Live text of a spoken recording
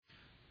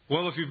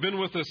Well, if you've been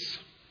with us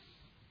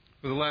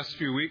for the last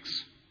few weeks,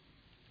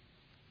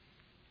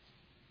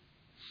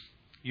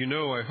 you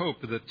know, I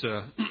hope,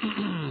 that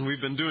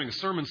we've been doing a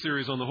sermon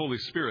series on the Holy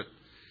Spirit.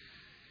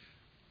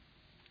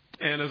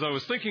 And as I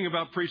was thinking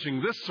about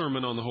preaching this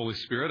sermon on the Holy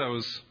Spirit, I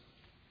was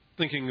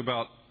thinking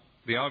about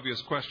the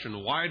obvious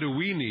question, why do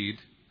we need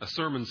a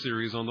sermon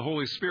series on the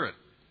Holy Spirit?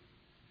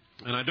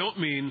 And I don't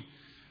mean,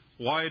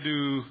 why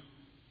do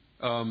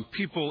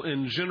people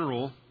in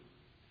general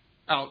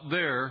out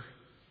there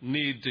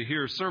need to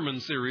hear sermon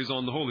series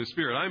on the Holy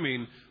Spirit? I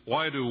mean,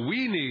 why do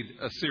we need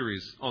a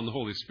series on the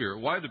Holy Spirit?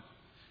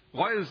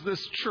 Why does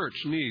this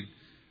church need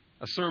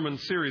a sermon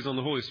series on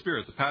the Holy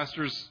Spirit? The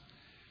pastors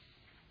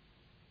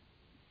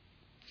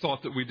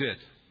thought that we did.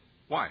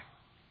 Why?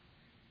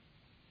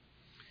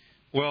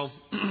 Well,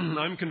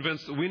 I'm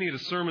convinced that we need a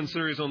sermon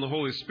series on the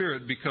Holy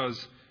Spirit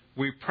because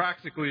we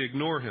practically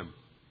ignore Him.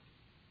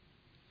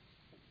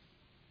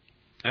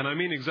 And I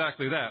mean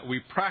exactly that. We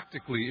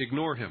practically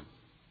ignore Him.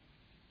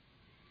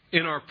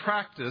 In our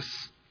practice,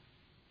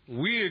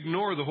 we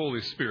ignore the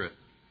Holy Spirit.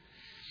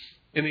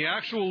 In the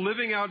actual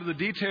living out of the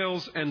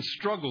details and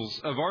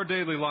struggles of our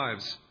daily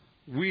lives,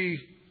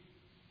 we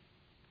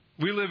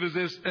live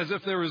as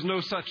if there is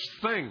no such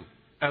thing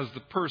as the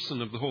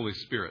person of the Holy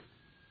Spirit.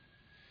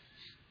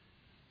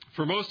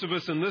 For most of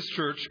us in this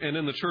church and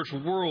in the church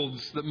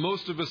worlds that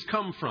most of us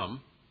come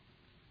from,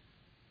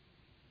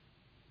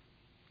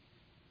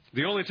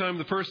 the only time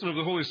the person of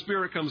the Holy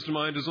Spirit comes to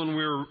mind is when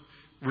we're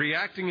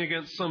reacting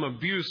against some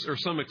abuse or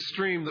some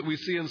extreme that we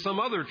see in some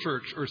other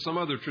church or some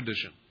other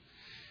tradition.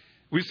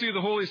 We see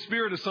the Holy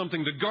Spirit as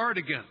something to guard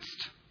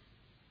against.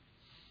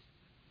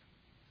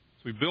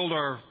 We build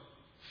our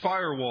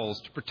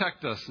firewalls to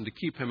protect us and to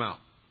keep Him out.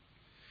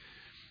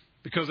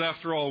 Because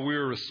after all,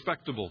 we're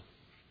respectable.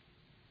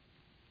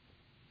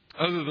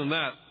 Other than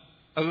that,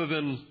 other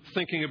than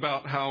thinking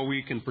about how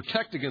we can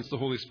protect against the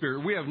Holy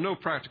Spirit, we have no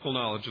practical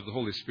knowledge of the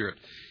Holy Spirit.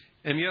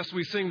 And yes,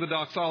 we sing the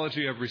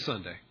doxology every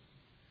Sunday.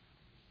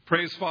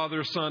 Praise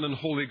Father, Son, and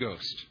Holy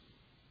Ghost.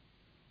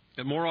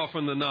 And more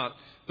often than not,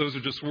 those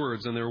are just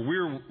words. And they're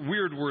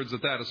weird words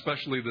at that,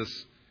 especially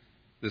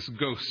this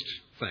ghost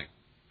thing.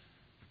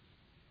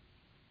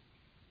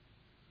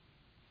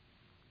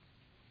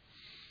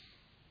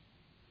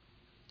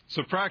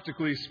 So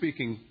practically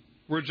speaking,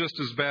 we're just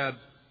as bad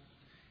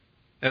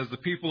as the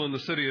people in the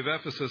city of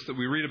Ephesus that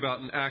we read about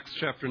in Acts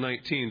chapter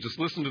 19. Just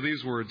listen to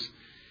these words.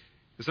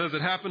 It says,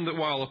 it happened that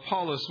while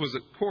Apollos was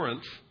at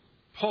Corinth,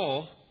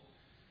 Paul,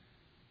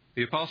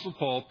 the Apostle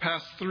Paul,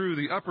 passed through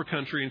the upper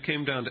country and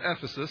came down to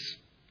Ephesus,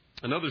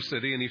 another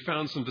city, and he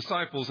found some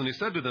disciples, and he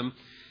said to them,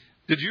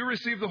 did you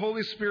receive the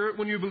Holy Spirit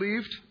when you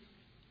believed?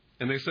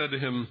 And they said to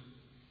him,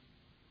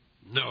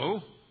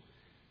 no,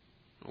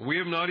 we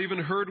have not even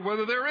heard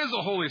whether there is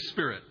a Holy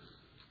Spirit.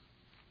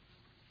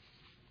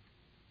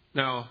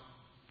 Now,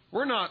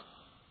 we're not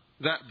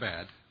that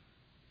bad,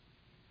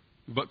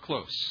 but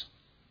close.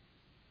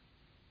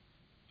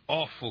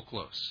 Awful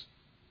close.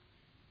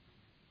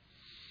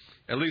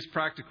 At least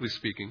practically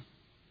speaking.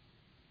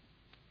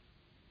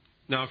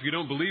 Now, if you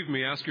don't believe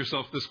me, ask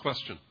yourself this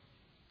question.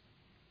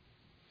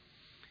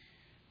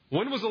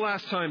 When was the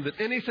last time that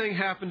anything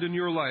happened in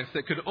your life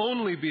that could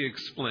only be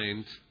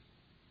explained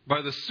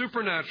by the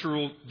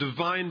supernatural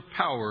divine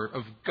power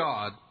of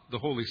God, the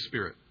Holy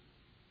Spirit?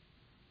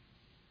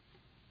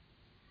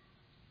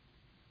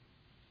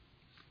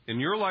 In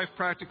your life,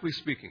 practically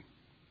speaking,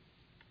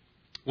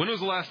 when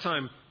was the last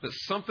time that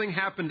something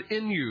happened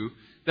in you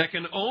that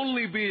can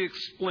only be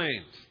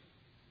explained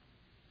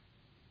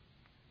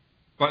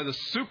by the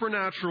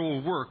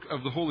supernatural work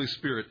of the Holy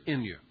Spirit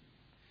in you?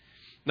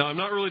 Now, I'm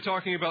not really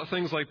talking about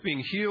things like being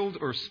healed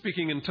or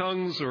speaking in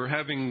tongues or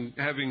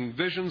having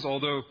visions,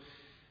 although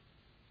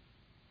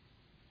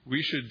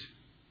we should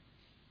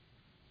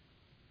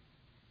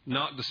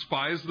not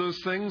despise those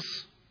things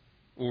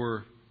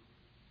or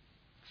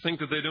think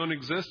that they don't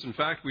exist. In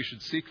fact, we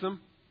should seek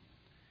them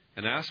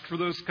and ask for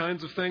those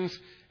kinds of things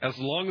as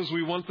long as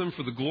we want them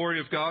for the glory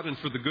of God and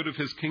for the good of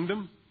His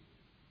kingdom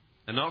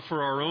and not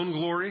for our own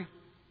glory.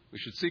 We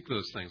should seek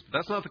those things. But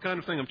that's not the kind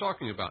of thing I'm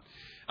talking about.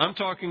 I'm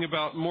talking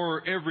about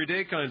more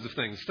everyday kinds of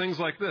things. Things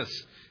like this.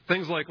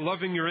 Things like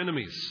loving your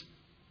enemies.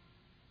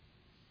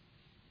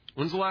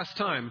 When's the last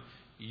time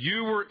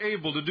you were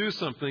able to do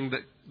something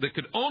that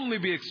could only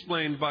be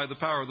explained by the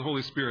power of the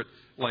Holy Spirit,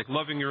 like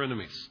loving your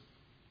enemies?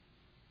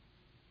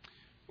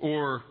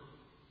 Or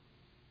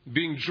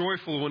being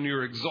joyful when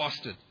you're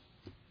exhausted.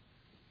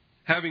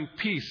 Having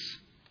peace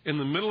in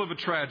the middle of a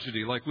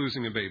tragedy like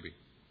losing a baby.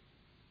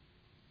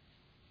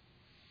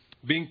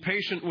 Being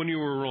patient when you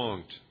were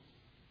wronged.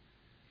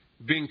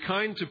 Being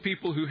kind to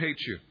people who hate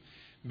you.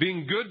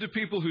 Being good to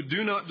people who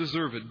do not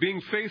deserve it.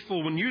 Being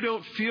faithful when you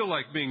don't feel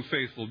like being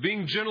faithful.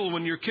 Being gentle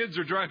when your kids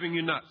are driving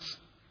you nuts.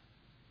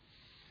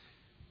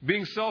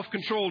 Being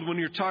self-controlled when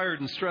you're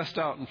tired and stressed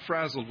out and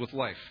frazzled with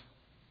life.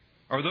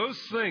 Are those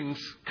things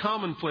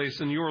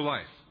commonplace in your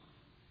life?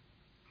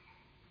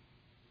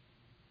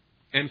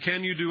 And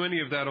can you do any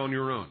of that on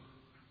your own?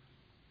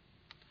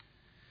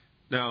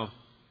 Now,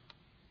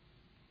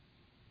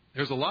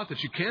 There's a lot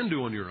that you can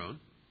do on your own.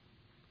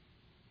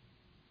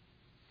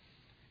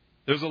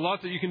 There's a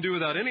lot that you can do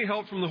without any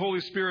help from the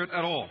Holy Spirit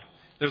at all.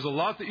 There's a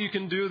lot that you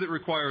can do that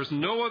requires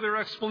no other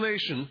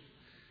explanation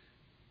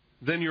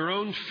than your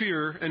own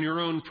fear and your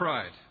own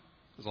pride.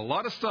 There's a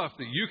lot of stuff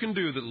that you can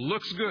do that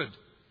looks good,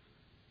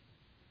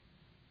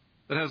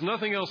 that has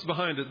nothing else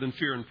behind it than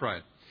fear and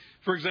pride.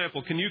 For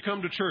example, can you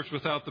come to church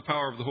without the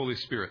power of the Holy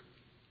Spirit?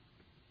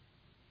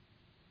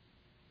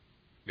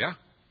 Yeah.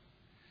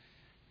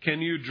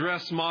 Can you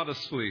dress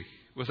modestly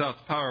without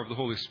the power of the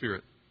Holy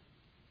Spirit?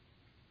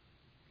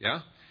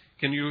 Yeah.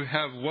 Can you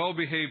have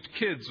well-behaved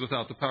kids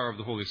without the power of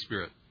the Holy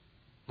Spirit?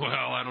 Well,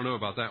 I don't know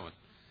about that one.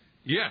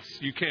 Yes,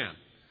 you can.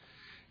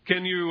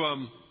 Can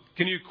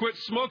you quit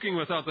smoking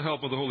without the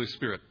help of the Holy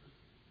Spirit?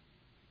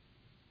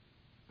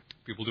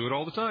 People do it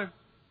all the time.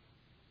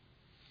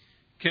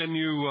 Can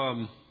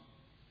you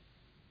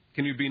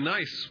be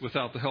nice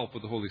without the help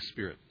of the Holy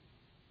Spirit?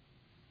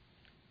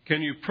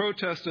 Can you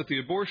protest at the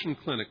abortion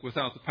clinic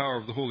without the power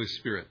of the Holy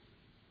Spirit?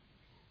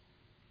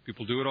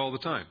 People do it all the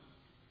time.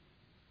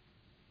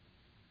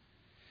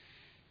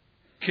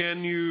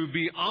 Can you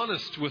be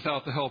honest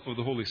without the help of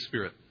the Holy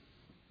Spirit?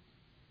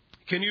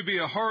 Can you be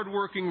a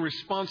hardworking,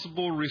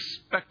 responsible,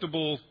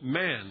 respectable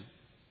man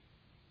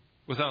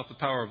without the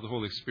power of the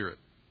Holy Spirit?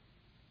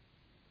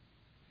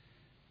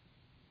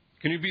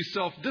 Can you be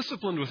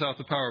self-disciplined without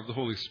the power of the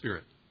Holy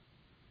Spirit?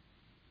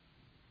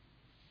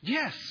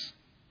 Yes.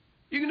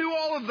 You can do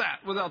all of that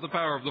without the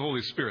power of the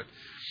Holy Spirit.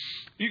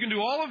 You can do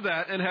all of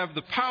that and have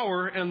the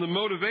power and the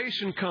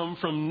motivation come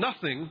from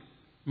nothing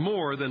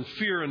more than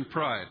fear and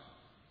pride.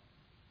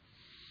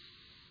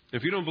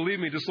 If you don't believe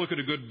me, just look at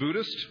a good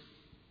Buddhist,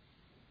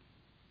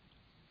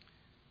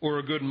 or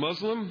a good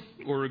Muslim,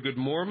 or a good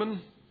Mormon,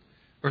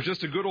 or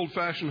just a good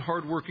old-fashioned,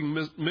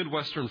 hard-working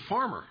Midwestern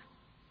farmer.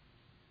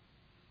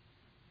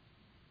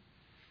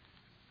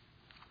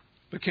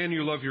 But can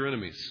you love your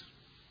enemies?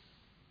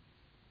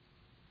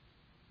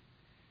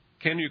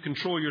 Can you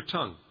control your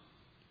tongue?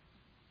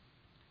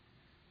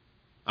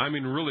 I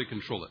mean, really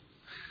control it.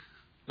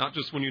 Not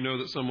just when you know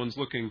that someone's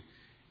looking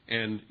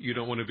and you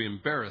don't want to be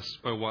embarrassed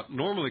by what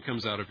normally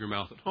comes out of your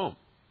mouth at home.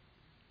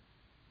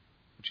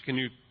 But can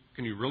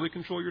you really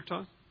control your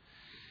tongue?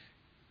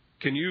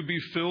 Can you be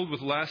filled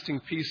with lasting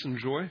peace and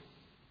joy?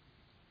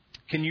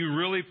 Can you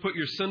really put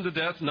your sin to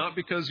death, not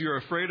because you're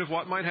afraid of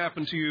what might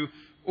happen to you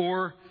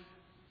or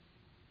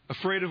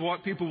afraid of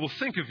what people will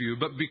think of you,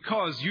 but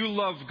because you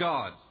love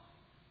God?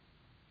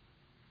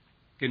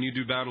 Can you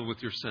do battle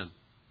with your sin?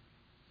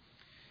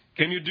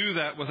 Can you do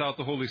that without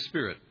the Holy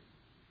Spirit?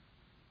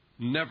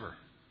 Never.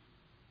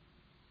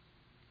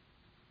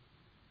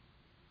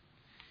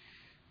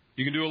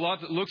 You can do a lot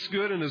that looks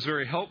good and is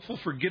very helpful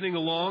for getting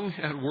along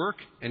at work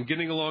and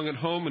getting along at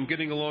home and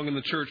getting along in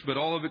the church, but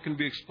all of it can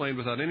be explained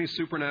without any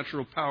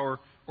supernatural power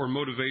or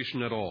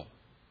motivation at all.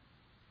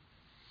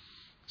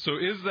 So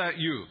is that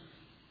you?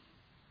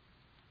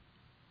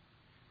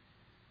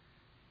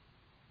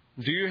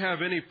 Do you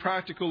have any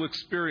practical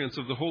experience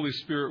of the Holy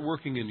Spirit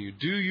working in you?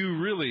 Do you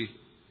really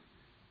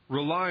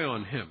rely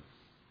on Him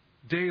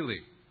daily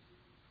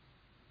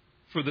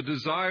for the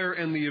desire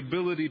and the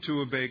ability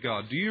to obey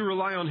God? Do you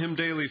rely on Him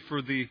daily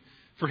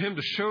for Him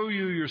to show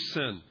you your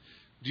sin?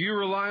 Do you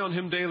rely on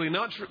Him daily,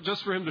 not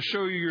just for Him to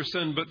show you your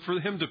sin, but for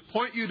Him to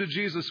point you to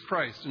Jesus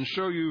Christ and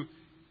show you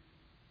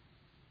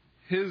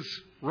His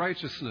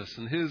righteousness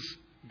and His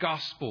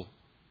gospel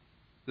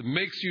that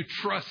makes you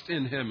trust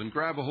in Him and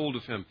grab a hold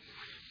of Him?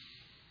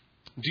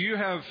 Do you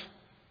have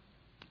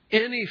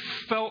any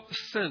felt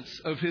sense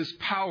of His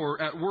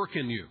power at work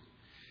in you?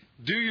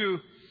 Do you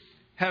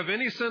have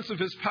any sense of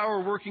His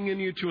power working in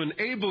you to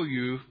enable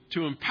you,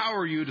 to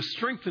empower you, to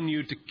strengthen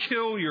you, to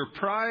kill your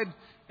pride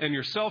and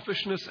your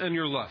selfishness and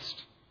your lust?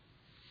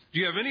 Do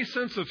you have any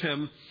sense of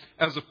Him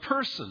as a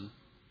person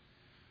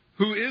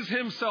who is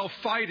Himself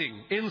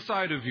fighting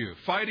inside of you,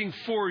 fighting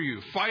for you,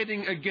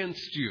 fighting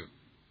against you?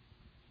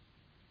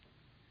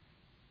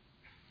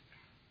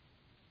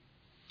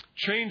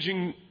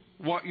 Changing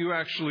what you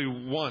actually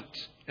want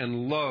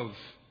and love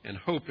and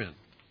hope in.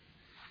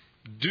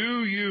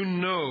 Do you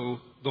know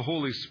the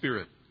Holy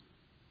Spirit?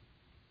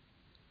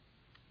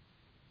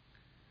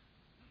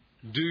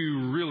 Do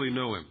you really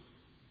know Him?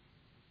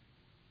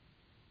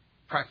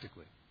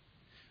 Practically.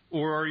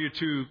 Or are you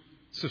too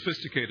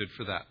sophisticated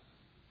for that?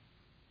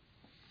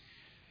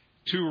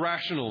 Too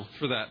rational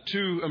for that?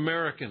 Too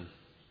American?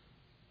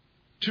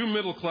 Too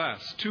middle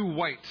class? Too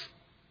white?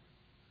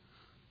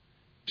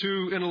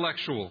 Too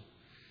intellectual?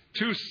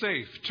 Too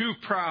safe? Too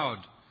proud?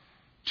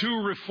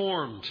 Too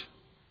reformed?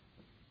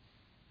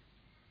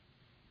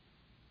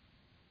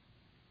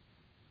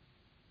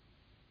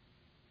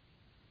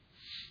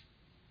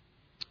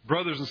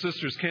 Brothers and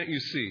sisters, can't you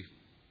see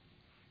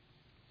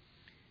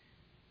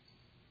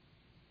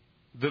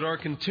that our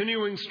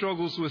continuing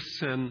struggles with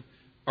sin,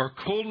 our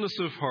coldness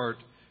of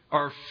heart,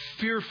 our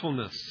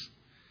fearfulness,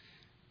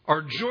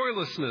 our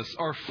joylessness,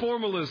 our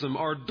formalism,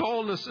 our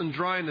dullness and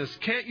dryness,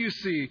 can't you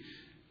see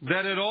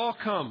that it all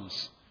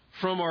comes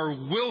from our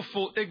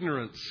willful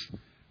ignorance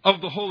of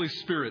the Holy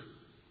Spirit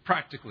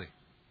practically?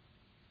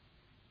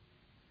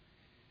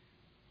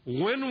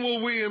 When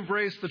will we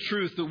embrace the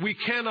truth that we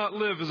cannot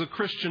live as a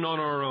Christian on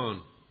our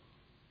own?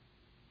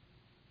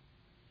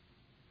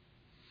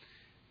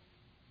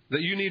 That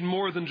you need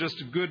more than just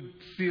good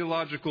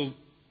theological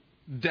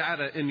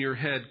data in your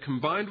head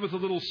combined with a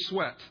little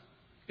sweat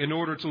in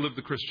order to live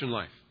the Christian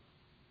life.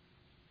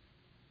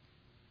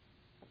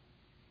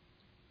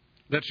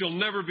 That you'll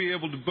never be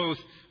able to both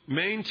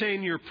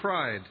maintain your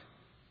pride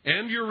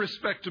and your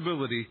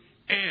respectability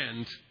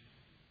and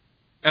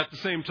at the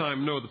same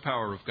time know the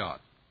power of God.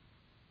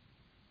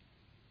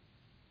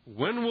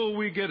 When will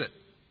we get it?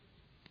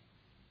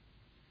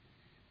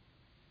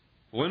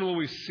 When will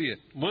we see it?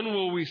 When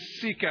will we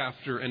seek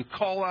after and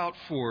call out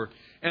for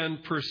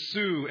and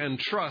pursue and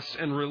trust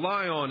and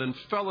rely on and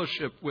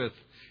fellowship with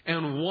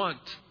and want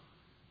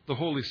the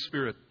Holy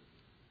Spirit?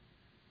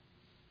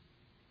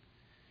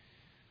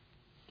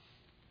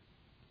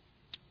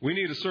 We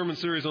need a sermon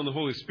series on the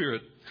Holy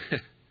Spirit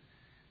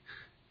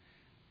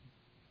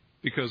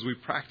because we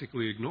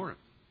practically ignore Him.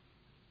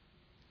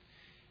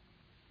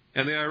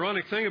 And the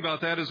ironic thing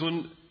about that is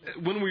when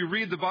we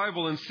read the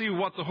Bible and see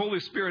what the Holy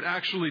Spirit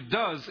actually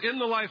does in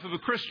the life of a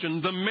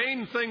Christian, the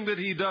main thing that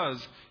He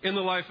does in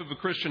the life of a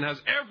Christian has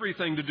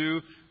everything to do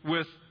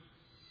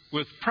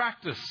with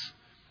practice,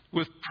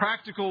 with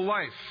practical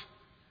life.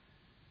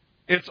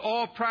 It's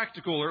all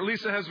practical, or at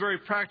least it has very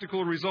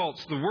practical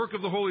results. The work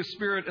of the Holy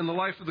Spirit in the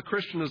life of the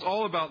Christian is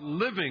all about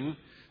living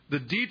the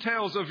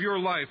details of your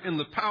life in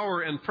the power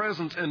and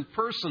presence and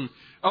person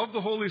of the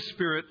Holy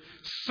Spirit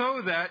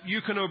so that you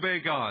can obey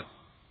God.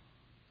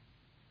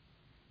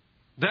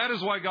 That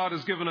is why God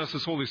has given us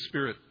His Holy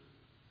Spirit.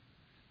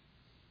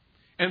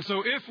 And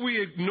so if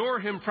we ignore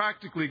Him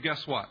practically,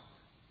 guess what?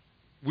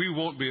 We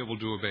won't be able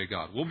to obey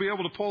God. We'll be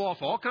able to pull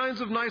off all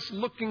kinds of nice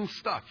looking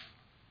stuff,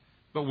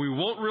 but we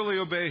won't really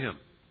obey Him.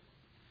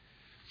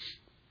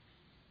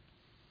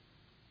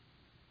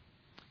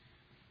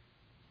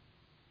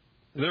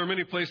 There are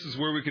many places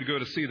where we could go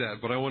to see that,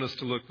 but I want us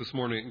to look this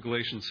morning at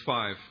Galatians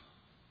 5,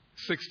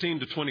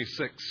 16 to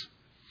 26.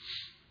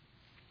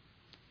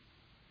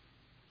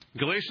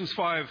 Galatians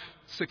 5,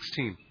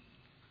 16.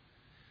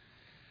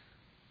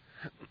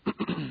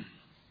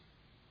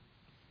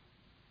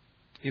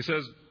 He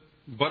says,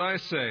 "But I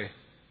say,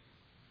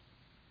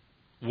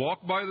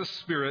 walk by the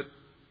Spirit,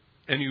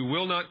 and you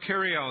will not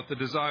carry out the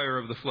desire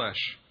of the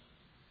flesh.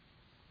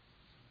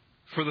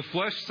 For the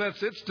flesh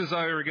sets its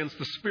desire against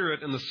the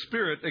Spirit, and the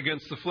Spirit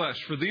against the flesh.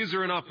 For these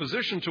are in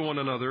opposition to one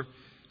another,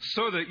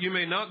 so that you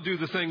may not do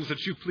the things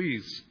that you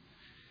please.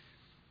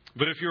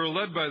 But if you are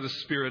led by the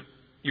Spirit,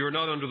 you are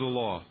not under the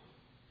law.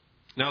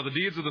 Now the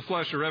deeds of the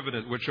flesh are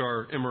evident, which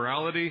are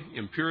immorality,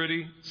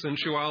 impurity,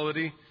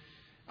 sensuality,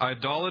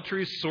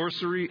 idolatry,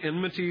 sorcery,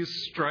 enmities,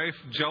 strife,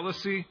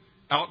 jealousy,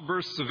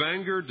 outbursts of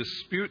anger,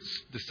 disputes,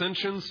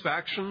 dissensions,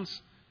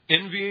 factions,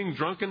 envying,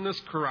 drunkenness,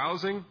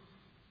 carousing,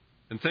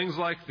 and things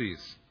like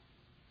these,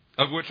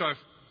 of which I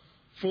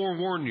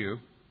forewarn you,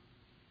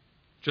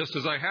 just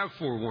as I have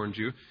forewarned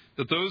you,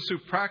 that those who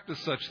practice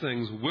such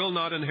things will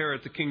not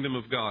inherit the kingdom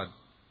of God.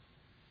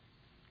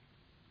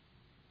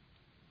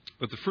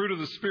 But the fruit of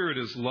the Spirit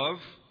is love,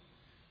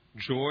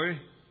 joy,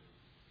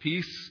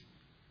 peace,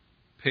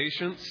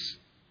 patience,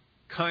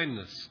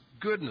 kindness,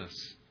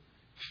 goodness,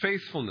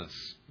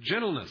 faithfulness,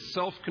 gentleness,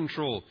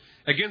 self-control.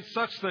 Against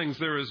such things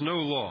there is no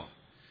law.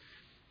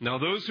 Now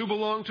those who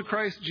belong to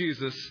Christ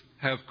Jesus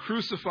have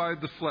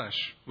crucified the flesh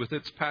with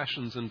its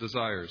passions and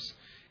desires.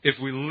 If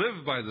we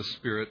live by the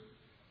Spirit,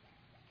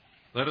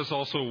 let us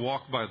also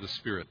walk by the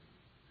Spirit.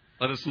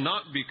 Let us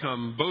not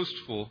become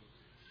boastful,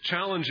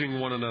 challenging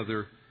one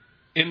another,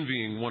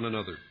 envying one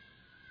another."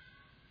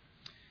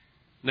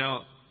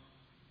 Now,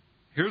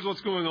 here's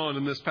what's going on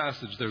in this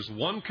passage. There's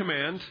one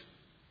command,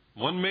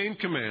 one main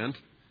command,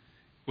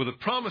 with a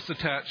promise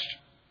attached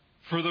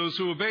for those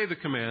who obey the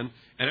command,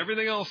 and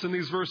everything else in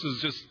these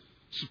verses just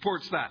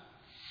supports that.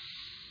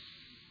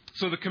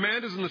 So the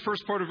command is in the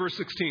first part of verse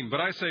 16. "But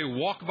I say,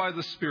 walk by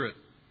the Spirit."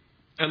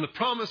 And the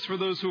promise for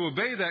those who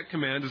obey that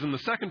command is in the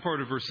second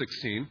part of verse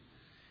 16.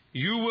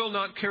 "You will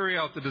not carry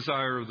out the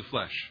desire of the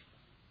flesh."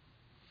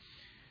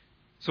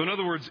 So in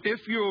other words,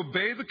 if you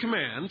obey the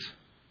command,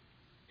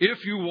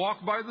 if you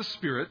walk by the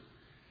Spirit,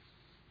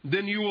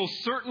 then you will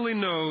certainly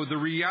know the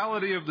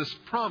reality of this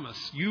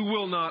promise. You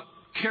will not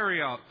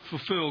carry out,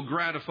 fulfill,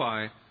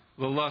 gratify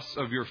the lusts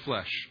of your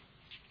flesh.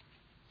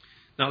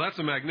 Now that's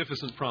a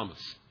magnificent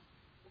promise.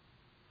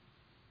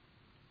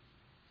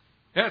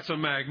 That's a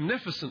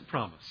magnificent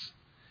promise.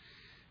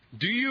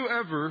 Do you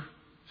ever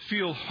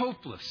feel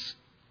hopeless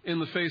in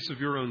the face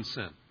of your own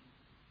sin?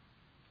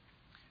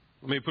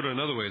 Let me put it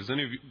another way.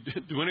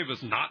 Do any of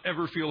us not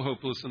ever feel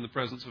hopeless in the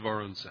presence of our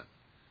own sin?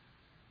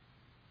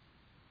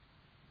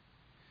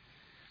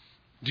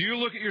 Do you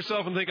look at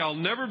yourself and think, I'll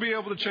never be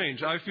able to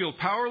change? I feel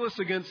powerless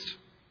against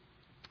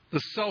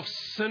the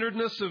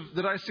self-centeredness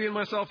that I see in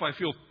myself. I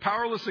feel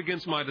powerless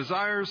against my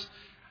desires.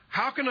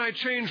 How can I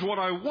change what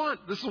I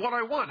want? This is what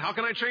I want. How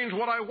can I change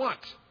what I want?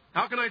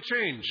 How can I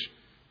change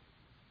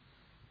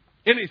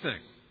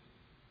anything?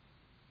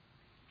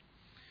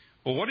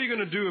 Well, what are you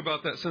going to do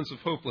about that sense of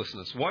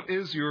hopelessness? What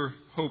is your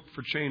hope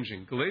for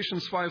changing?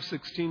 Galatians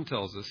 5:16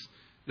 tells us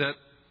that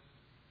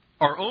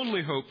our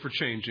only hope for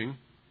changing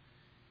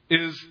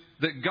is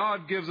that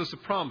God gives us a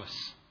promise.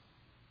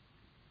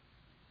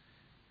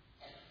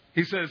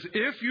 He says,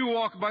 if you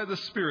walk by the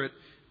Spirit,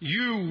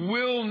 you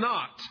will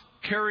not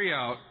carry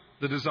out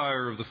the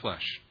desire of the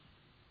flesh.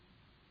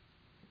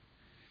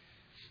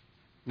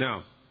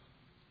 Now,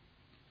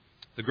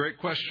 the great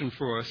question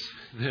for us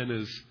then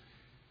is,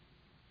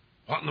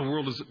 what in the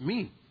world does it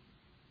mean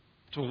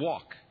to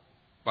walk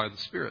by the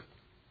Spirit?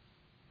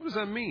 What does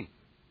that mean?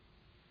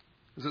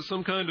 Is it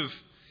some kind of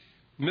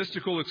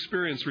mystical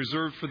experience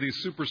reserved for these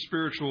super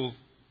spiritual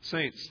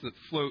saints that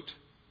float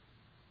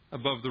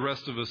above the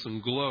rest of us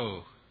and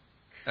glow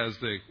as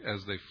they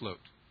float?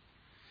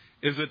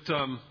 Is it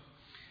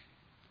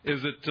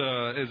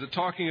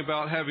talking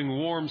about having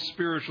warm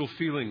spiritual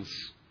feelings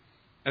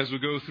as we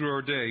go through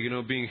our day,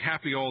 being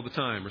happy all the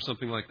time or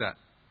something like that?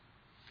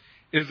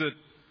 Is it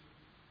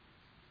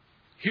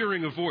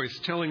hearing a voice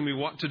telling me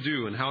what to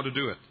do and how to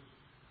do it?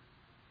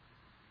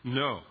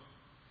 No.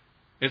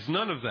 It's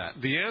none of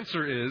that. The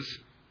answer is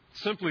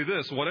simply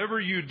this: whatever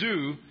you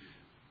do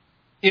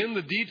in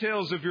the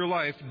details of your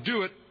life,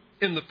 do it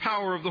in the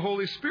power of the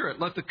Holy Spirit.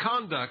 Let the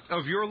conduct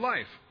of your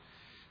life,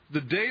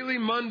 the daily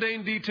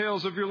mundane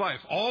details of your life,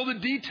 all the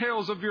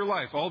details of your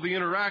life, all the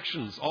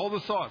interactions, all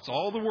the thoughts,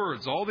 all the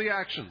words, all the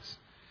actions,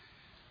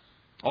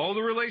 all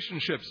the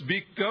relationships,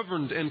 be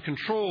governed and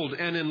controlled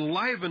and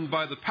enlivened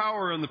by the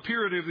power and the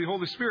purity of the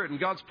Holy Spirit. And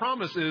God's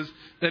promise is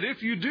that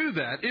if you do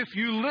that, if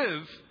you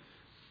live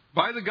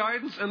by the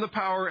guidance and the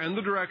power and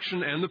the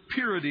direction and the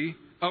purity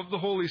of the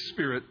Holy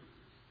Spirit,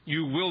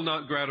 you will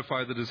not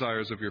gratify the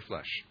desires of your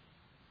flesh.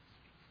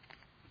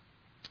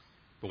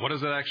 But what does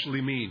that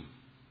actually mean?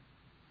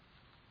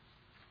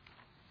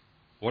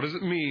 What does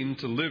it mean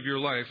to live your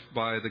life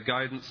by the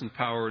guidance and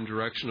power and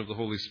direction of the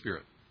Holy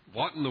Spirit?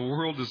 What in the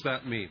world does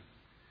that mean?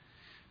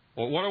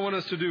 Well, what I want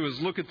us to do is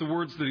look at the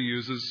words that he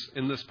uses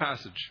in this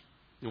passage.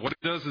 And what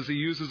he does is he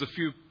uses a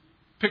few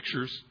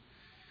pictures,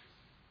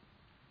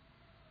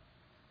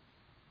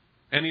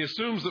 and he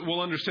assumes that we'll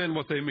understand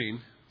what they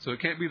mean, so it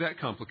can't be that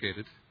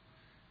complicated.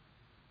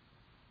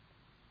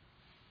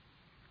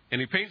 And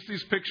he paints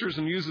these pictures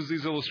and uses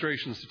these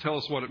illustrations to tell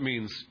us what it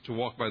means to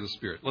walk by the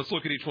Spirit. Let's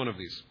look at each one of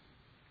these.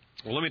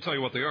 Well, let me tell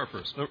you what they are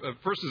first.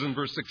 First is in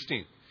verse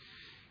 16.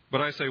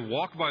 But I say,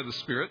 walk by the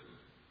Spirit.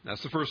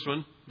 That's the first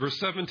one. Verse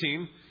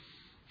 17,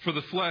 for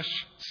the flesh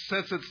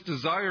sets its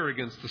desire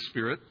against the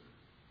Spirit,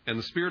 and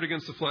the Spirit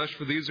against the flesh,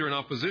 for these are in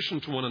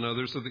opposition to one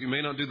another, so that you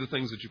may not do the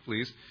things that you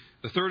please.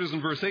 The third is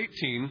in verse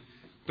 18,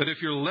 but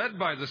if you're led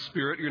by the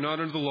Spirit, you're not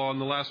under the law. And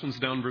the last one's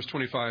down in verse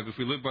 25, if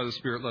we live by the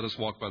Spirit, let us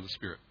walk by the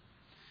Spirit.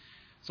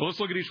 So let's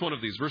look at each one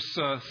of these. Verse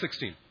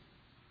 16.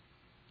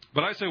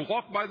 But I say,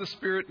 walk by the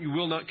Spirit, you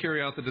will not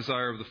carry out the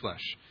desire of the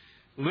flesh.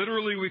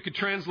 Literally, we could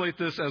translate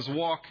this as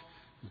walk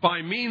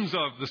by means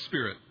of the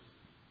Spirit.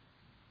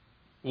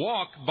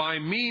 Walk by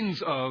means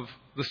of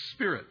the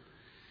Spirit.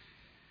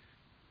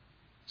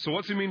 So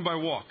what's he mean by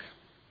walk?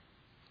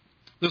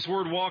 This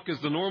word walk is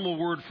the normal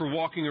word for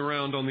walking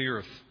around on the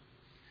earth.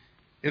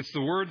 It's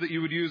the word that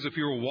you would use if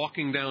you were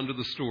walking down to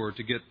the store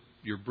to get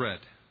your bread.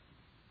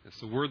 It's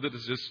the word that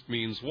just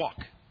means walk.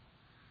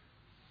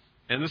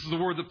 And this is the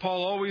word that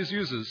Paul always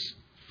uses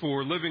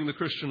for living the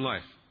Christian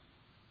life.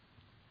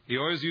 He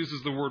always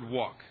uses the word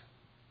walk.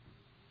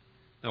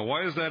 Now,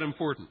 why is that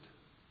important?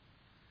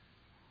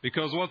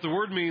 Because what the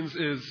word means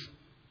is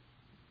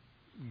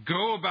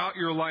go about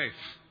your life.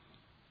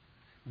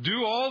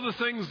 Do all the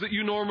things that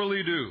you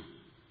normally do.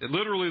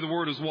 Literally, the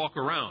word is walk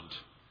around.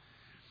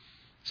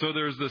 So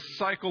there's this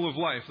cycle of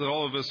life that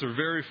all of us are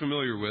very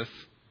familiar with,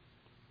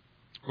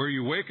 where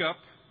you wake up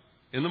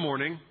in the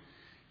morning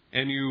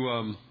and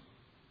you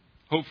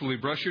hopefully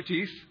brush your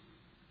teeth,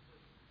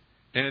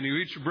 and you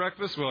eat your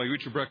breakfast. Well, you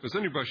eat your breakfast,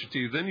 then you brush your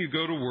teeth, then you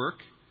go to work,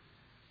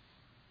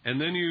 and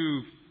then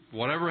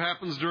whatever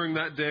happens during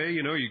that day,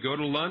 you go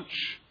to lunch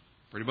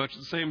pretty much at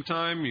the same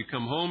time, you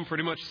come home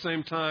pretty much the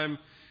same time,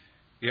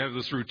 you have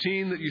this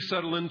routine that you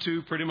settle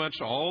into, pretty much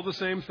all the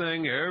same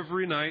thing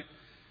every night,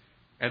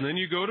 and then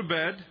you go to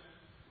bed,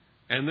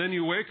 and then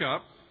you wake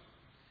up,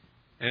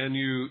 and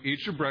you eat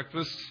your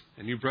breakfast,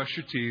 and you brush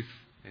your teeth,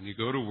 and you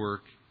go to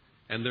work,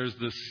 and there's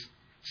this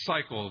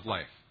cycle of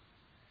life.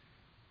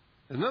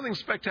 There's nothing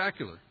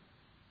spectacular.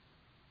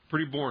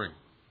 Pretty boring.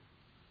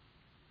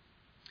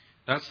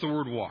 That's the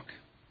word walk.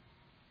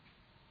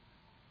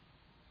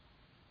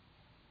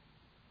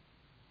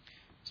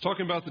 It's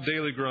talking about the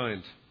daily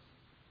grind.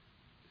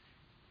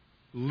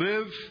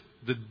 Live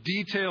the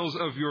details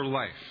of your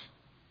life.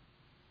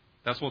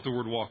 That's what the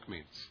word walk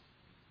means.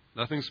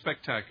 Nothing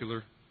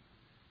spectacular.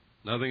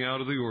 Nothing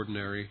out of the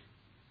ordinary.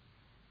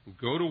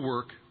 Go to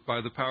work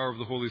by the power of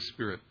the Holy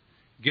Spirit.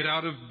 Get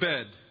out of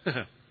bed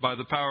by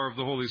the power of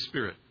the Holy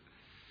Spirit.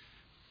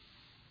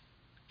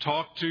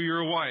 Talk to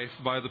your wife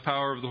by the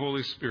power of the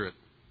Holy Spirit.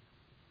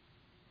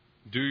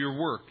 Do your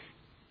work.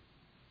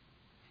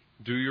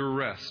 Do your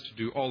rest.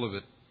 Do all of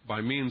it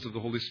by means of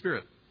the Holy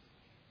Spirit.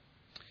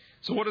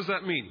 So what does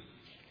that mean?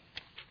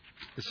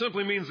 It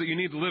simply means that you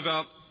need to live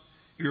out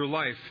your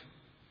life,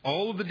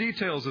 all of the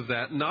details of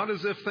that, not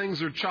as if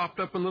things are chopped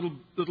up in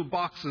little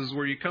boxes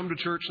where you come to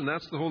church and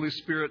that's the Holy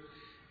Spirit,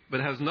 but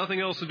it has nothing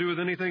else to do with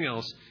anything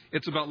else.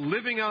 It's about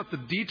living out the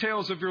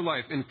details of your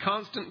life in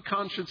constant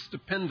conscious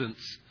dependence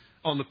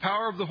on the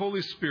power of the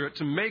Holy Spirit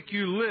to make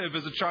you live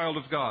as a child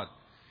of God.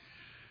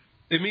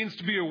 It means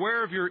to be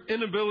aware of your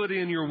inability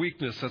and your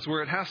weakness. That's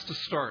where it has to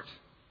start.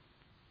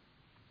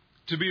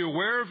 To be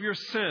aware of your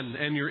sin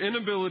and your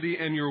inability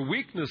and your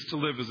weakness to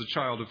live as a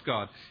child of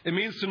God. It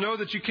means to know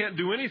that you can't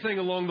do anything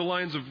along the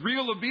lines of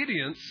real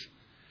obedience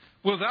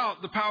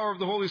without the power of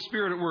the Holy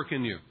Spirit at work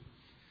in you.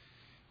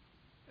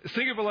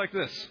 Think of it like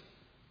this.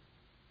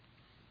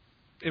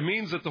 It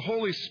means that the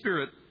Holy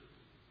Spirit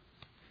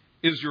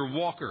is your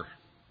walker.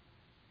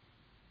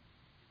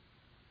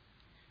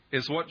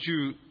 It's what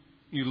you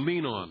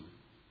lean on.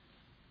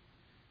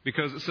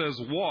 Because it says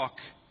walk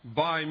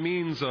by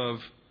means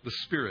of the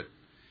Spirit.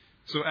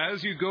 So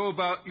as you go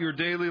about your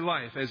daily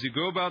life, as you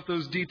go about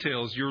those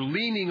details, you're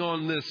leaning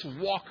on this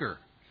walker,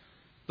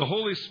 the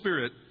Holy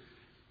Spirit,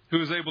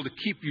 who is able to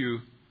keep you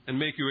and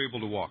make you able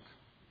to walk.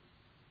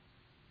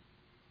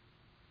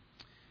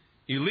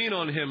 You lean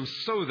on Him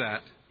so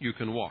that you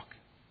can walk,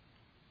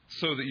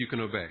 so that you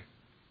can obey.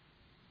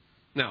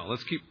 Now,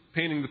 let's keep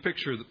painting the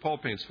picture that Paul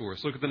paints for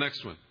us. Look at the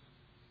next one.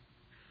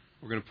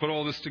 We're going to put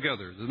all this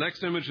together. The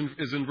next image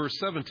is in verse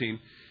 17,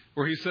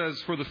 where he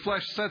says, "For the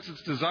flesh sets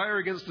its desire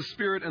against the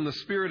Spirit, and the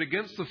Spirit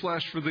against the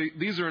flesh, for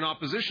these are in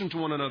opposition to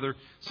one another,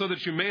 so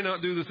that you may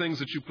not do the things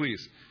that you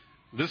please."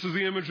 This is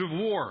the image of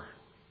war.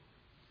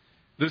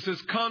 This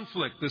is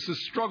conflict. This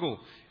is struggle.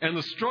 And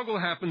the struggle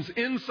happens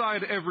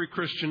inside every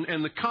Christian,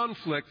 and the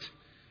conflict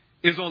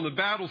is on the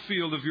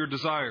battlefield of your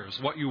desires,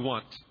 what you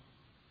want.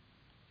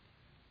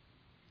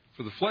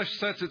 For the flesh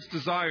sets its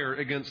desire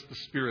against the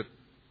Spirit,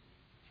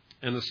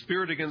 and the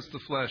Spirit against the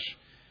flesh,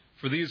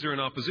 for these are in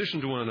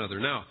opposition to one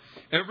another. Now,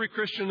 every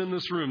Christian in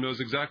this room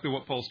knows exactly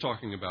what Paul's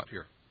talking about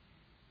here.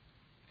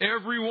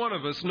 Every one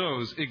of us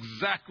knows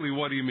exactly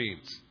what he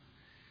means,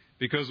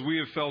 because we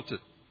have felt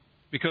it.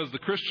 Because the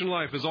Christian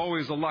life is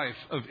always a life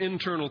of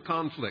internal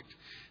conflict.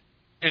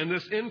 And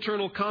this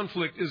internal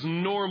conflict is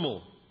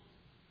normal.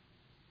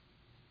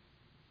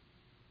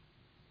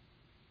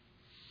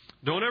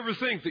 Don't ever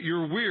think that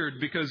you're weird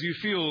because you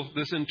feel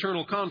this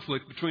internal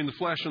conflict between the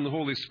flesh and the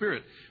Holy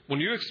Spirit. When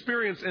you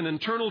experience an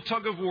internal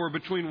tug of war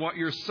between what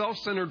your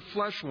self-centered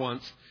flesh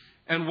wants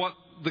and what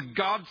the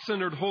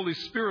God-centered Holy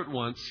Spirit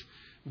wants,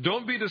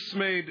 don't be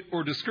dismayed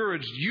or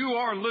discouraged. You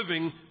are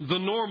living the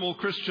normal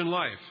Christian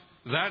life.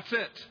 That's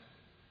it.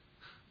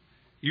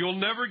 You'll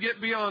never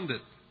get beyond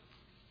it.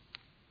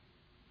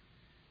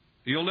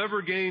 You'll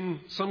never gain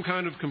some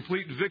kind of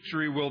complete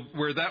victory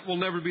where that will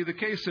never be the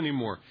case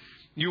anymore.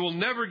 You will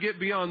never get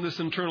beyond this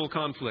internal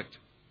conflict.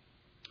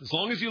 As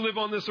long as you live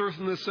on this earth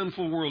in this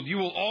sinful world, you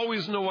will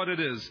always know what it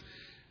is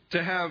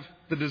to have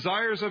the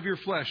desires of your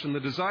flesh and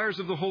the desires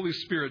of the Holy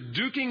Spirit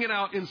duking it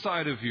out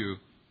inside of you.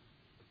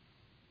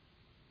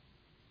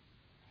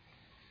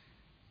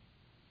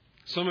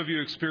 Some of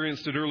you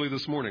experienced it early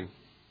this morning.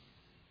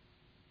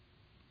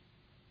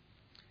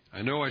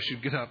 I know I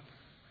should get up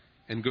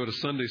and go to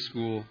Sunday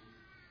school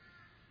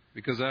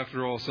because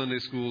after all, Sunday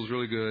school is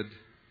really good.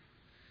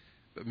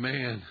 But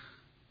man,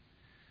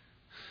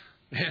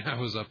 I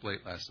was up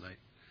late last night.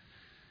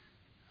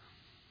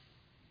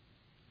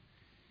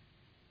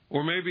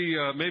 Or maybe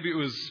it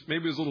was a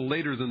little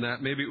later than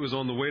that. Maybe it was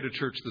on the way to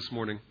church this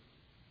morning.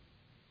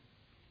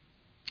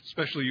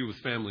 Especially you with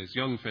families,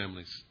 young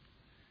families.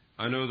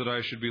 I know that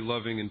I should be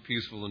loving and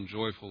peaceful and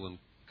joyful and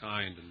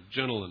kind and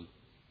gentle and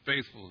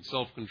faithful and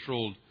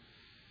self-controlled.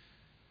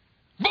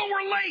 But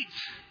we're late!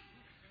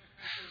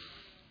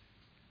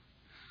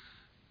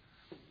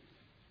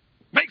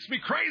 Makes me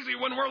crazy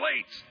when we're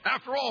late.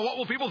 After all, what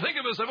will people think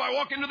of us if I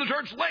walk into the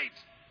church late?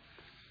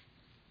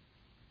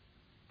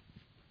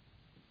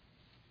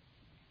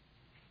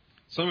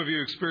 Some of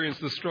you experience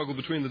this struggle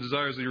between the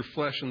desires of your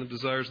flesh and the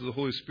desires of the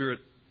Holy Spirit.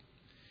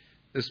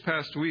 This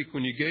past week,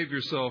 when you gave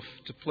yourself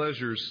to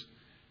pleasures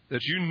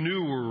that you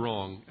knew were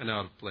wrong and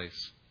out of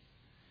place.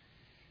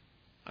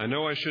 I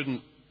know I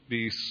shouldn't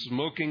be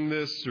smoking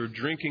this or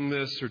drinking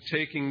this or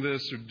taking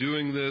this or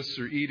doing this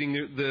or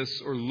eating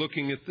this or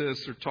looking at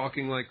this or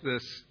talking like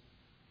this.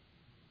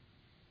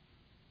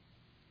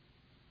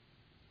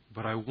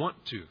 But I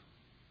want to.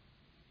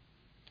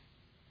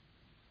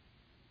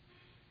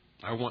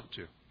 I want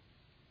to.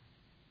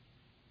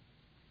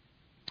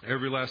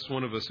 Every last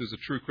one of us who's a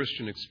true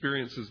Christian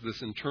experiences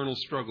this internal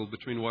struggle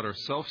between what our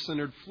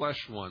self-centered flesh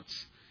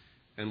wants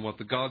and what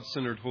the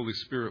God-centered Holy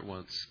Spirit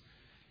wants.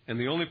 And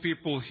the only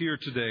people here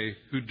today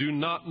who do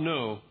not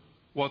know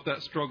what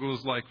that struggle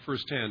is like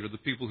firsthand are the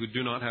people who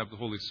do not have the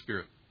Holy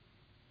Spirit.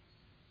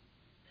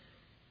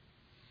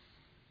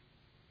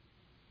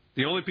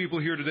 The only people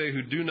here today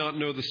who do not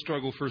know the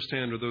struggle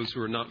firsthand are those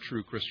who are not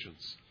true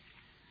Christians.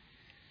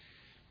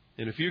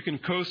 And if you can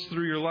coast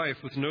through your life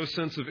with no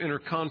sense of inner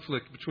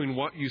conflict between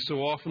what you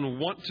so often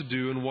want to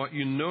do and what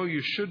you know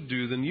you should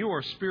do, then you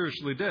are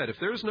spiritually dead. If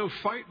there's no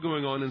fight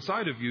going on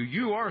inside of you,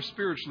 you are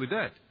spiritually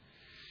dead.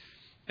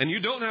 And you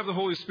don't have the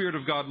Holy Spirit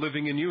of God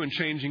living in you and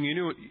changing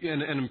you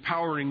and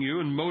empowering you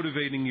and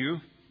motivating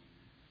you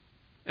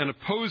and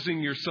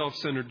opposing your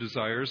self-centered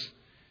desires.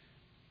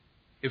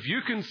 If you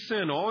can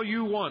sin all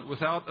you want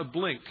without a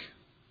blink,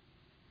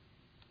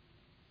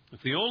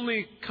 if the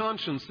only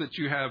conscience that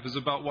you have is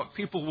about what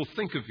people will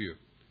think of you,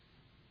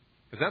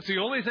 if that's the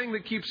only thing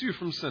that keeps you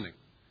from sinning,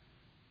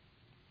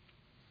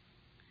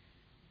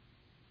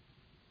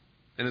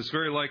 then it's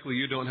very likely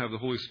you don't have the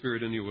Holy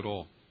Spirit in you at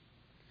all.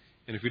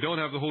 And if you don't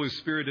have the Holy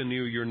Spirit in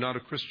you, you're not a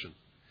Christian.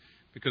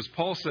 Because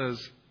Paul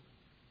says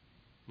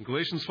in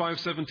Galatians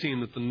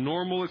 5:17 that the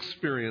normal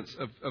experience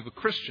of a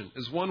Christian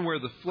is one where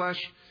the flesh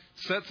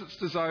sets its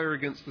desire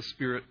against the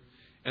Spirit,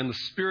 and the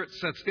Spirit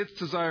sets its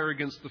desire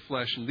against the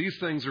flesh. And these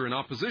things are in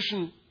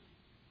opposition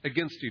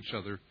against each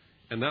other.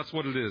 And that's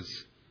what it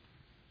is.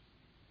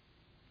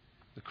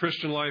 The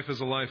Christian life is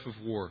a life of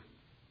war.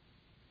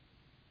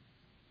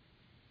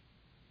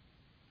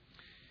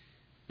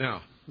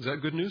 Now, is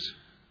that good news?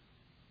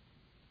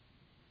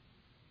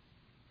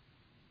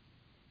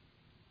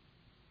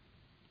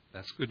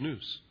 That's good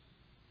news.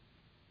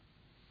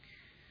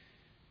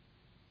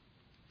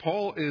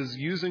 Paul is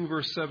using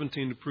verse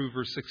 17 to prove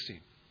verse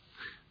 16.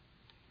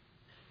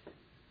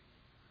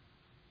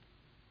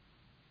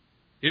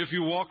 If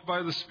you walk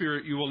by the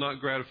Spirit, you will not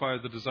gratify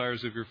the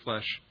desires of your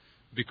flesh.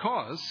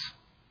 Because,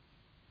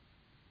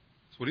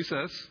 that's what he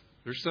says,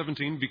 verse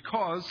 17,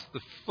 because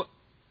the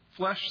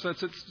flesh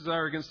sets its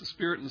desire against the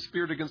Spirit and the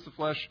Spirit against the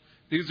flesh.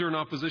 These are in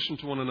opposition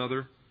to one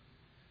another.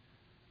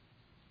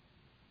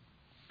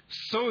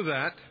 So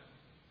that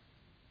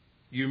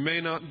you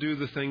may not do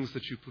the things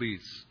that you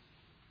please.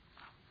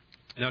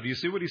 Now, do you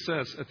see what he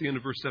says at the end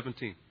of verse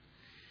 17?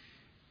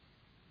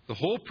 The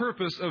whole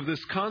purpose of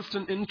this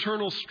constant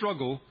internal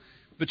struggle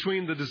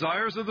between the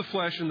desires of the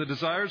flesh and the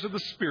desires of the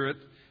Spirit,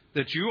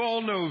 that you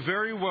all know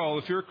very well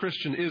if you're a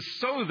Christian, is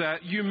so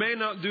that you may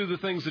not do the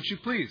things that you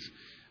please.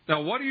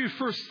 Now, what do you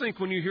first think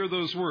when you hear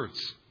those words?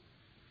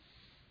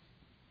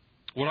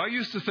 What I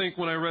used to think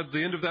when I read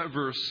the end of that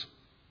verse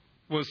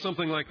was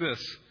something like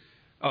this.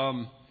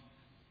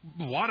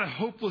 What a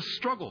hopeless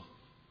struggle.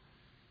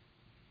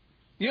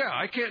 Yeah,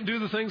 I can't do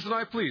the things that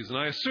I please. And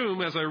I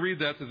assume as I read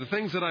that the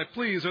things that I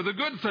please are the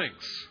good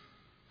things.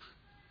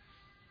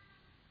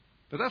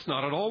 But that's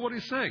not at all what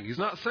he's saying. He's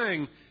not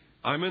saying,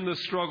 I'm in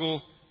this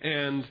struggle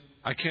and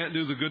I can't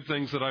do the good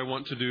things that I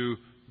want to do.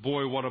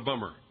 Boy, what a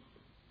bummer.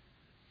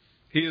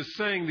 He is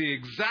saying the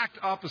exact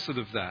opposite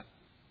of that.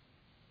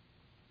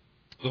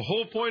 The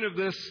whole point of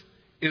this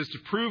is to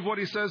prove what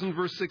he says in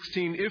verse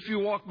 16. If you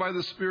walk by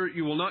the Spirit,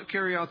 you will not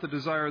carry out the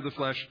desire of the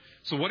flesh.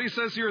 So what he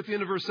says here at the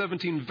end of verse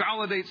 17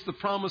 validates the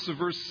promise of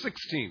verse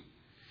 16.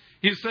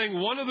 He's saying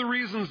one of the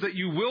reasons that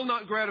you will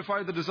not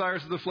gratify the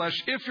desires of the flesh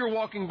if you're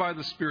walking by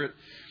the Spirit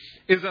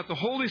is that the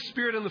Holy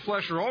Spirit and the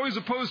flesh are always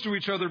opposed to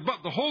each other,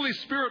 but the Holy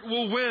Spirit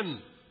will win.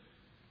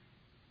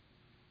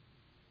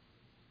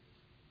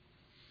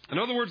 In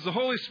other words, the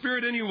Holy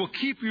Spirit in you will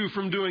keep you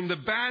from doing the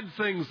bad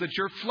things that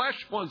your flesh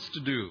wants to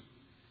do.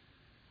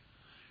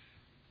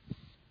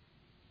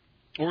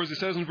 Or as it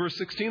says in verse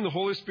 16, the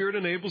Holy Spirit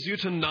enables you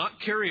to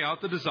not carry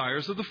out the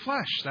desires of the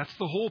flesh. That's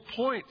the whole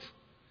point.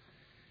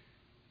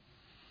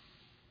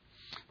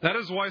 That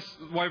is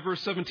why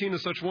verse 17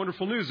 is such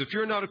wonderful news. If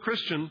you're not a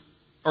Christian,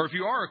 or if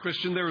you are a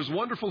Christian, there is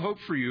wonderful hope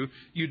for you.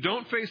 You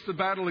don't face the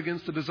battle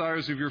against the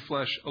desires of your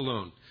flesh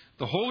alone.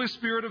 The Holy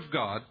Spirit of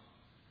God,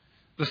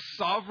 the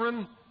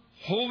sovereign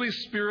Holy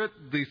Spirit,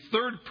 the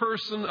third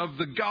person of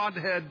the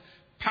Godhead,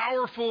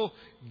 powerful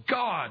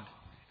God,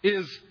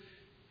 is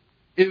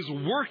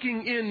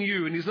working in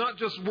you. And He's not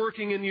just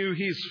working in you,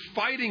 He's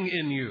fighting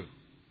in you.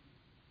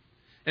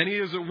 And He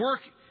is at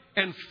work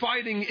and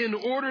fighting in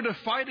order to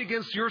fight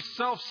against your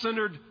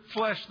self-centered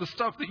flesh, the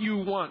stuff that you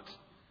want,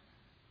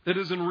 that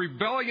is in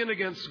rebellion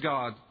against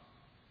God.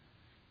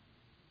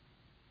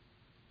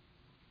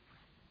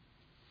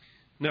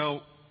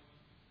 Now,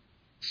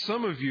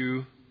 some of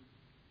you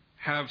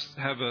have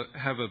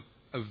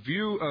a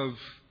view of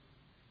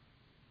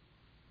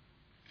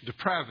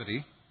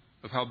depravity,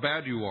 of how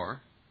bad you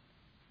are,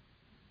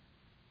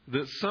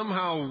 that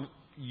somehow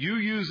you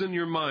use in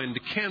your mind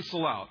to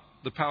cancel out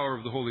the power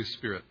of the Holy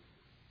Spirit.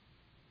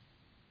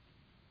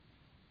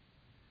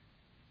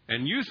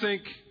 And you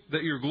think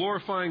that you're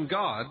glorifying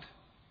God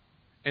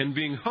and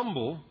being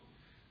humble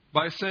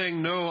by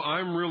saying, no,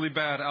 I'm really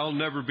bad, I'll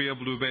never be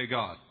able to obey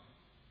God.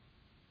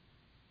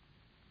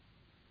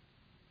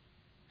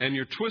 And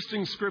you're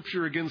twisting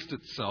Scripture against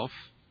itself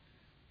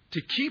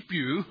to keep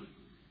you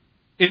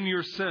in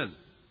your sin.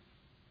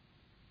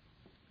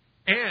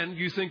 And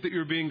you think that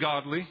you're being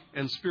godly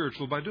and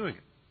spiritual by doing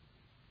it.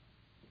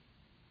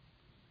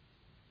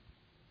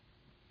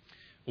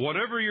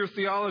 Whatever your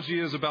theology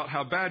is about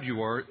how bad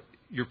you are,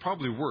 you're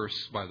probably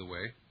worse, by the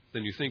way,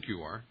 than you think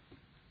you are.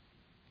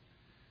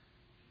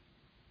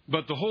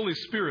 But the Holy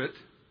Spirit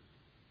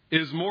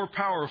is more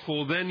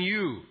powerful than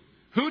you.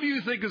 Who do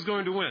you think is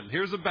going to win?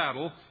 Here's a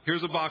battle.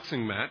 Here's a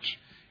boxing match.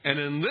 And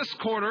in this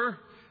corner,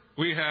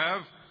 we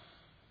have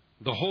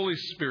the Holy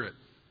Spirit.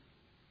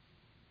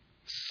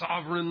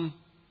 Sovereign,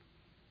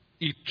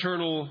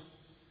 eternal,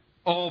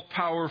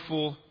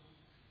 all-powerful,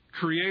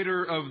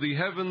 creator of the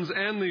heavens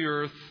and the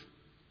earth,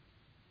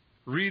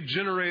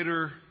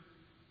 regenerator,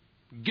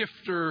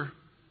 gifter,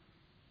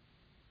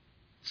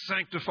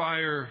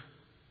 sanctifier.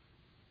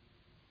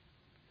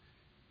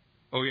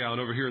 Oh yeah, and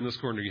over here in this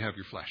corner you have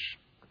your flesh.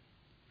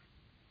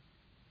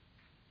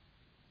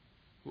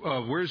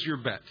 Where's your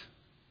bet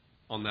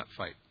on that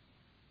fight?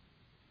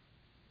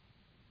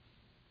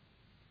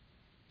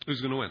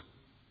 Who's going to win?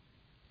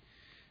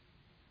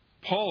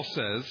 Paul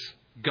says,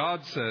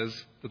 God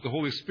says that the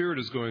Holy Spirit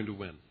is going to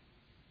win.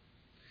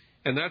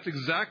 And that's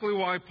exactly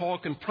why Paul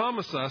can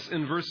promise us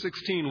in verse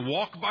 16,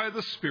 walk by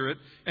the Spirit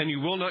and you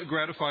will not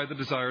gratify the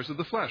desires of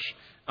the flesh.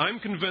 I'm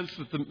convinced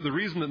that the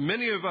reason that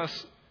many of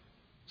us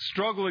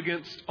struggle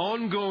against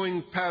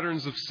ongoing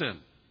patterns of sin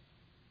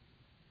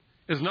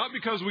is not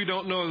because we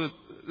don't know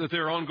that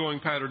there are ongoing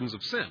patterns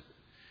of sin.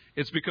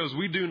 It's because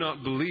we do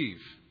not believe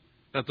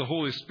that the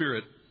Holy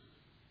Spirit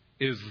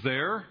is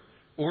there,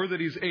 or that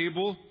He's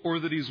able, or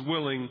that He's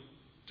willing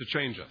to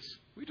change us.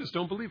 We just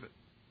don't believe it.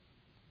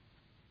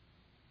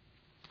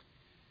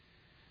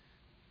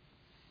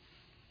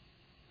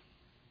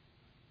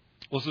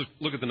 Let's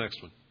look at the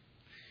next one.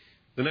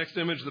 The next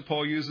image that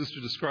Paul uses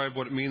to describe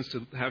what it means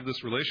to have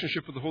this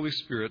relationship with the Holy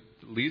Spirit